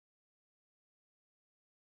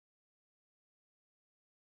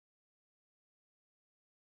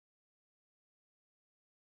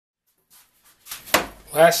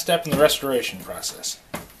Last step in the restoration process.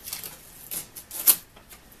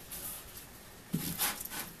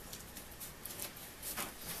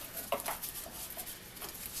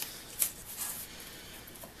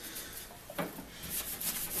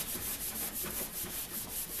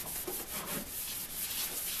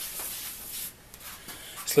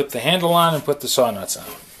 Slip the handle on and put the saw nuts on.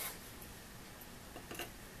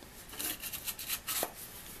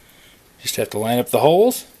 Just have to line up the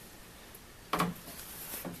holes.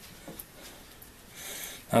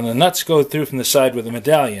 Now the nuts go through from the side with a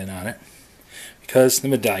medallion on it, because the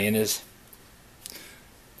medallion is,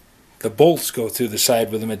 the bolts go through the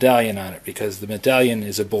side with a medallion on it, because the medallion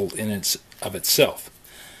is a bolt in of itself.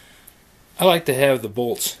 I like to have the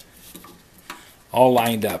bolts all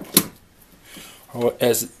lined up, or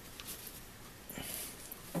as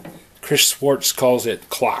Chris Swartz calls it,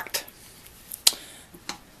 clocked.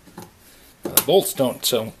 Now, the bolts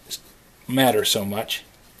don't matter so much,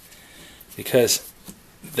 because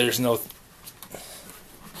there's no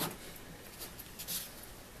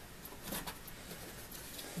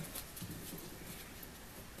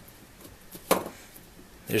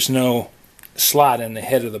slot in the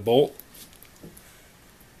head of the bolt.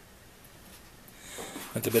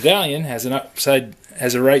 But the medallion has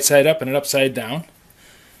a right side up and an upside down.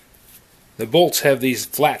 The bolts have these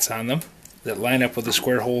flats on them that line up with the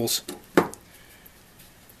square holes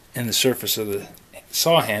in the surface of the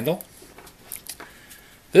saw handle.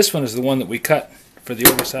 This one is the one that we cut for the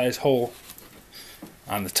oversized hole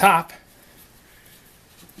on the top.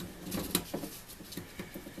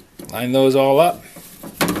 Line those all up.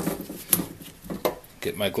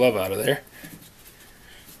 Get my glove out of there.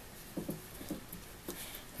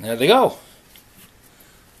 And there they go.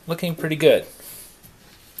 Looking pretty good.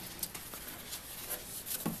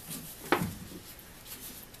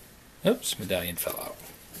 Oops, medallion fell out.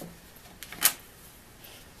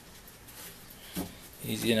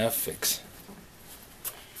 Easy enough fix.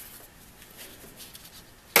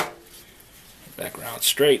 Back around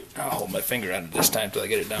straight. I'll hold my finger on it this time till I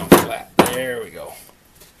get it down flat. There we go.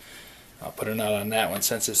 I'll put a nut on that one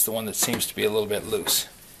since it's the one that seems to be a little bit loose.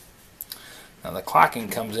 Now the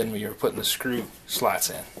clocking comes in when you're putting the screw slots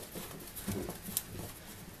in.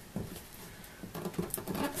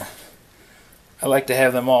 I like to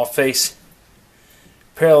have them all face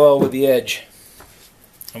parallel with the edge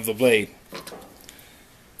of the blade.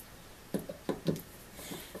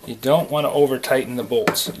 You don't want to over tighten the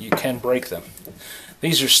bolts. You can break them.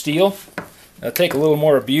 These are steel. They'll take a little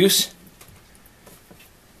more abuse,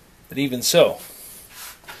 but even so,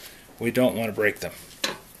 we don't want to break them.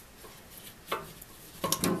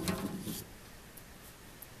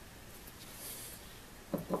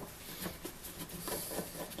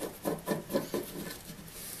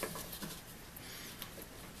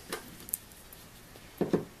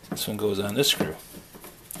 This one goes on this screw.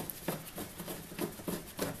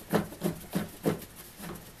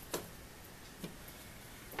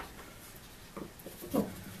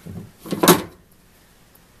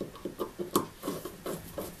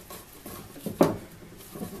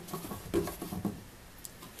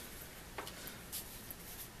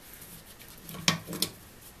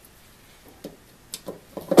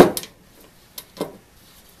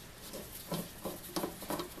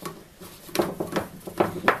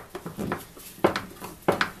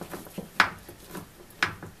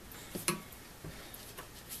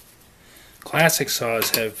 Classic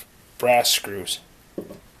saws have brass screws.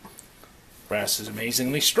 Brass is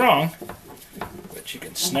amazingly strong, but you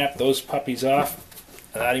can snap those puppies off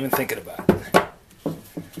without even thinking about it.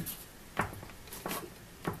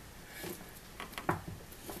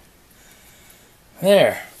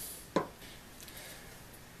 There.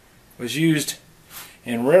 Was used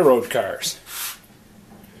in railroad cars.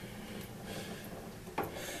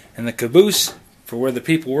 And the caboose for where the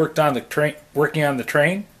people worked on the train, working on the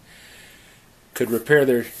train, could repair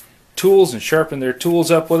their tools and sharpen their tools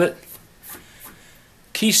up with it.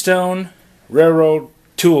 Keystone Railroad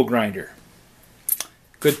Tool Grinder.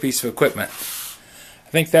 Good piece of equipment. I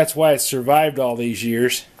think that's why it survived all these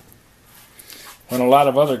years, when a lot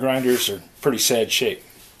of other grinders are pretty sad shape.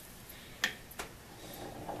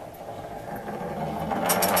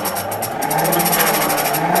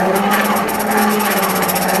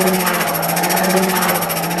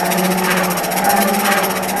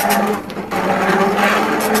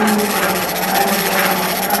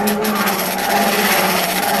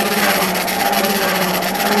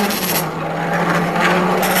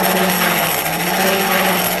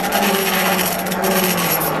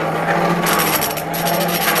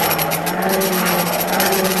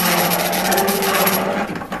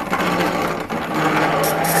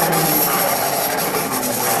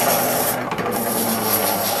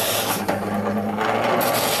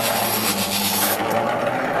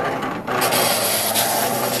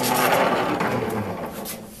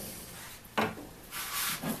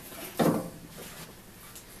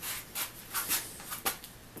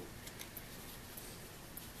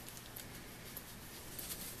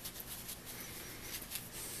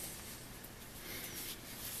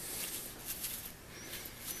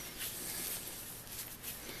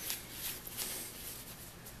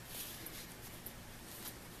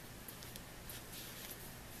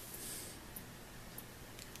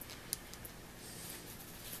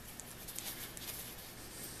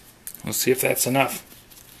 Let's see if that's enough.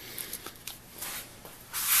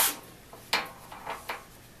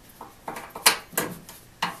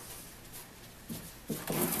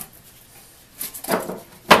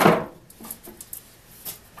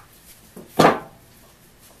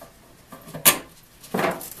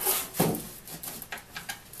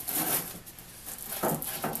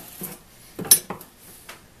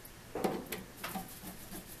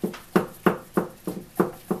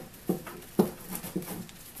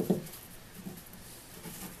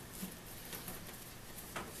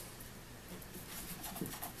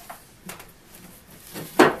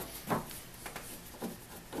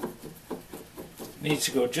 Needs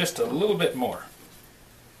to go just a little bit more.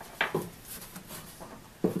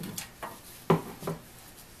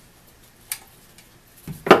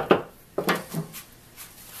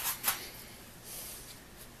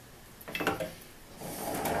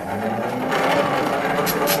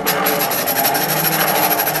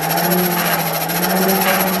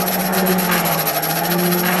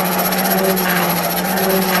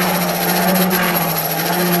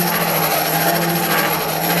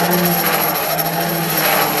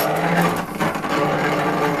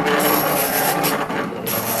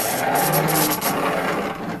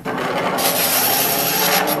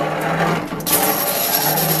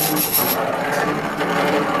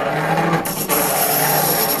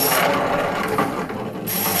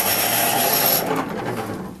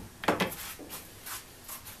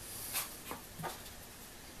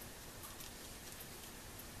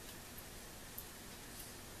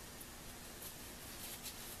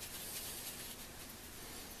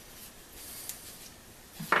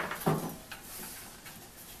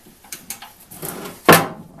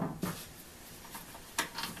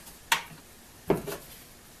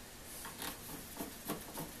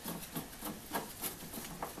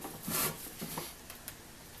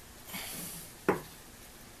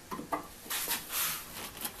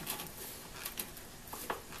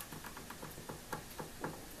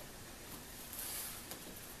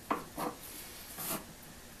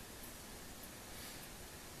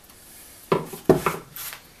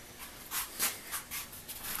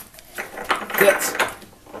 Fits.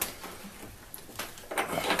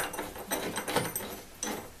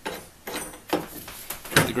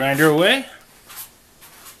 Put the grinder away.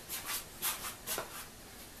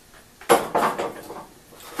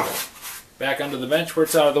 Back under the bench where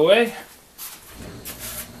it's out of the way.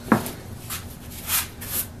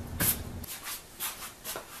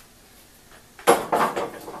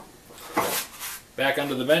 Back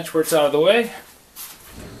under the bench where it's out of the way.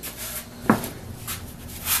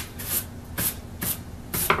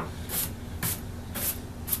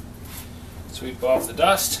 Sweep off the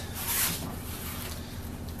dust.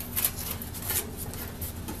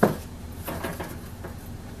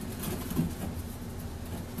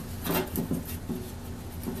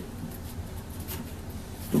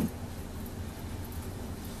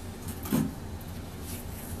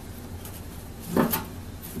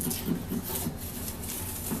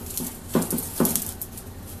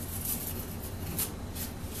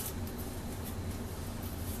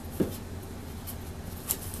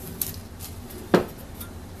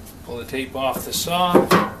 Pull the tape off the saw.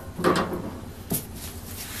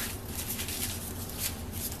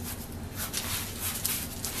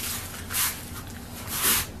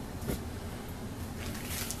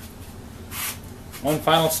 One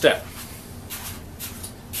final step.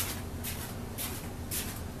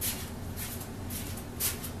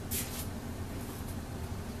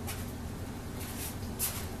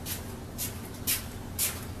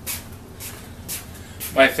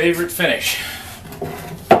 My favorite finish.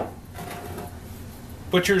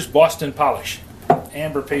 Butcher's Boston Polish,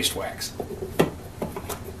 amber paste wax.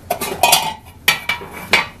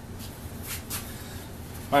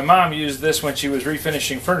 My mom used this when she was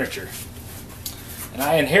refinishing furniture, and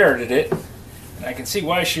I inherited it, and I can see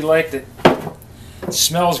why she liked it. It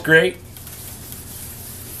smells great,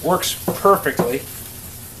 works perfectly,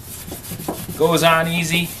 goes on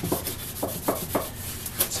easy.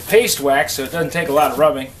 It's a paste wax, so it doesn't take a lot of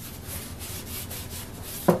rubbing.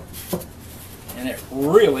 And it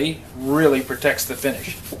really, really protects the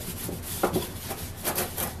finish.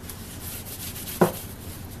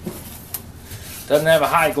 Doesn't have a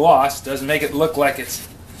high gloss, doesn't make it look like it's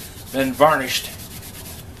been varnished.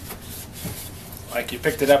 Like you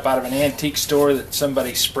picked it up out of an antique store that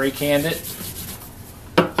somebody spray canned it.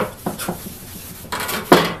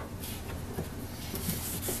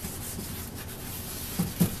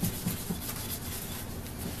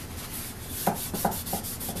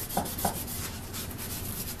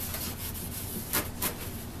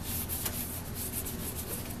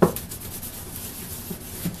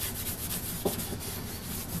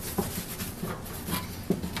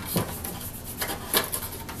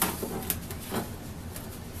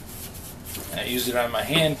 use it on my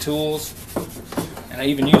hand tools, and I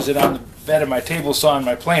even use it on the bed of my table saw and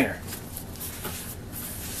my planer.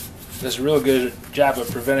 It does a real good job of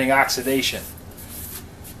preventing oxidation.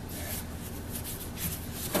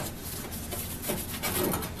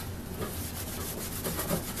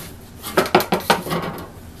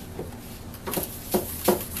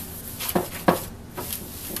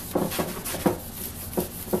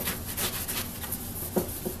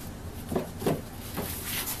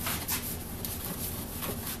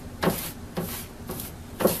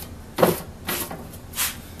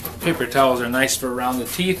 Paper towels are nice for around the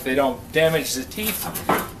teeth. They don't damage the teeth.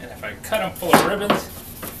 And if I cut them full of ribbons,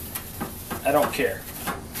 I don't care.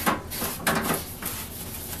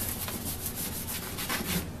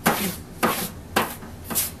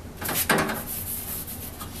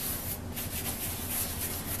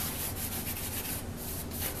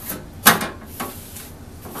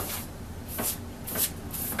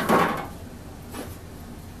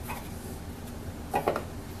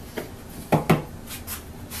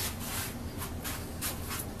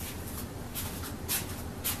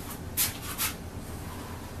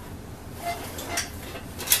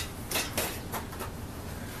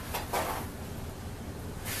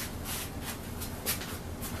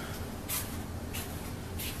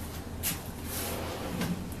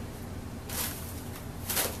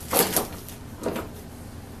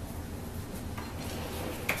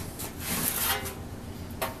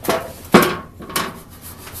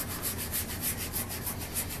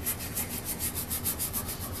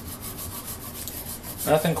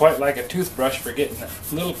 Nothing quite like a toothbrush for getting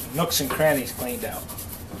little nooks and crannies cleaned out.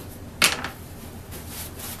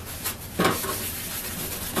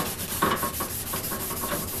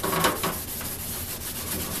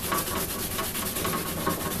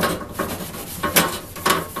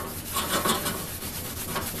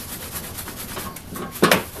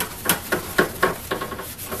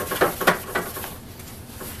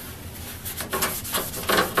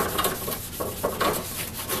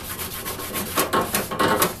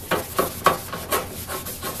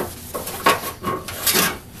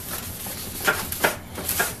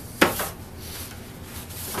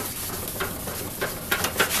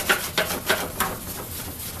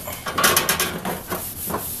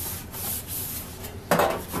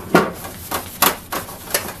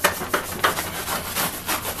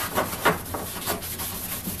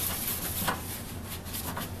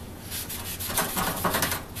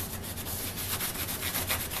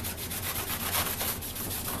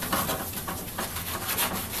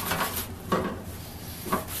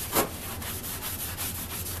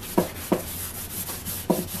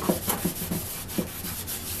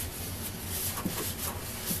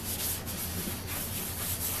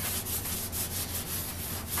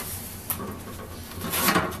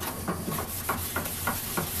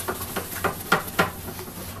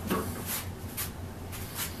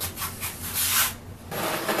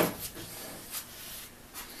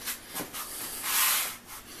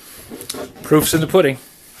 Proof's in the pudding.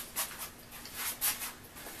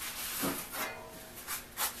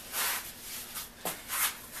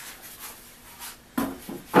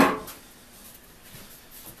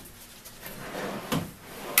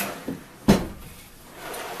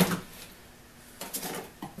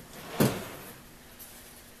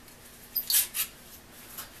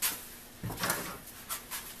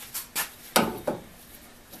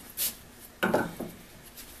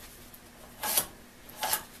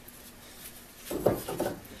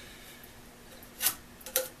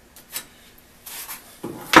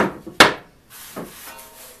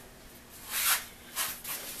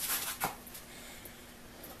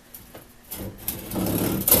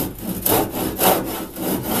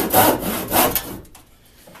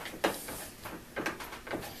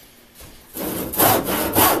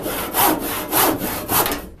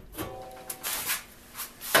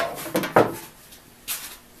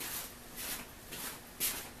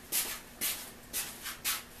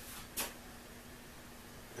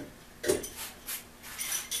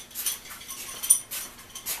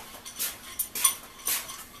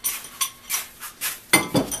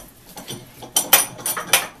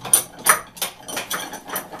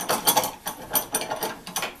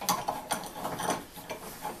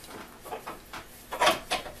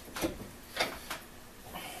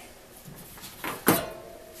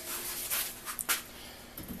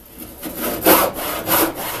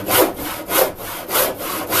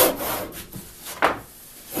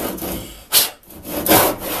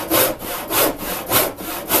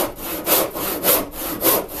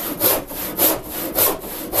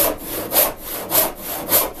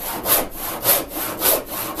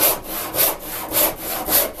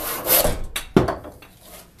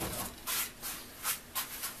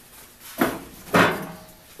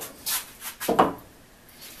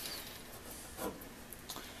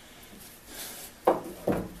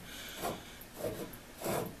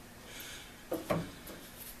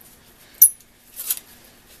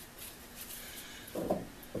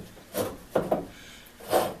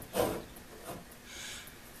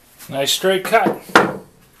 Nice straight cut.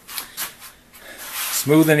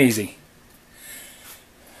 Smooth and easy.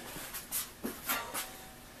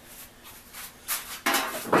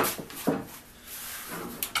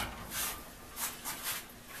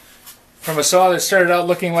 From a saw that started out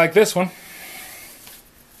looking like this one,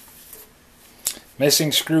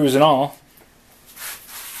 missing screws and all,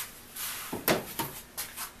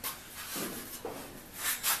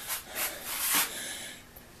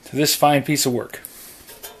 to this fine piece of work.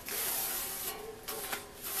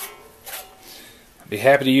 I'd be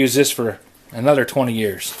happy to use this for another 20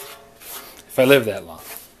 years, if I live that long.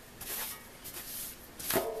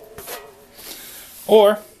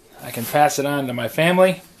 Or I can pass it on to my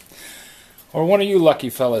family, or one of you lucky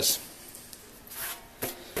fellas.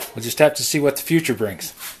 We'll just have to see what the future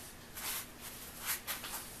brings.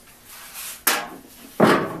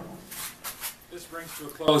 This brings to a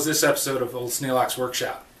close this episode of Old Sneelock's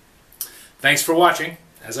Workshop. Thanks for watching.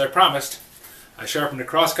 As I promised, I sharpened a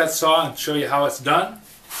crosscut saw and show you how it's done.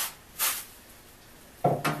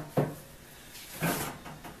 The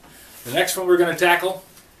next one we're going to tackle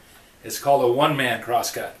is called a one-man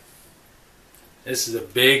crosscut. This is a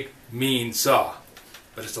big, mean saw,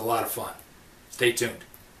 but it's a lot of fun. Stay tuned.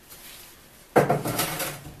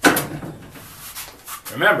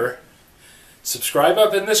 Remember, subscribe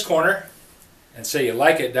up in this corner and say you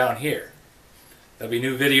like it down here. There'll be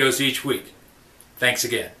new videos each week. Thanks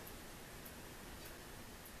again.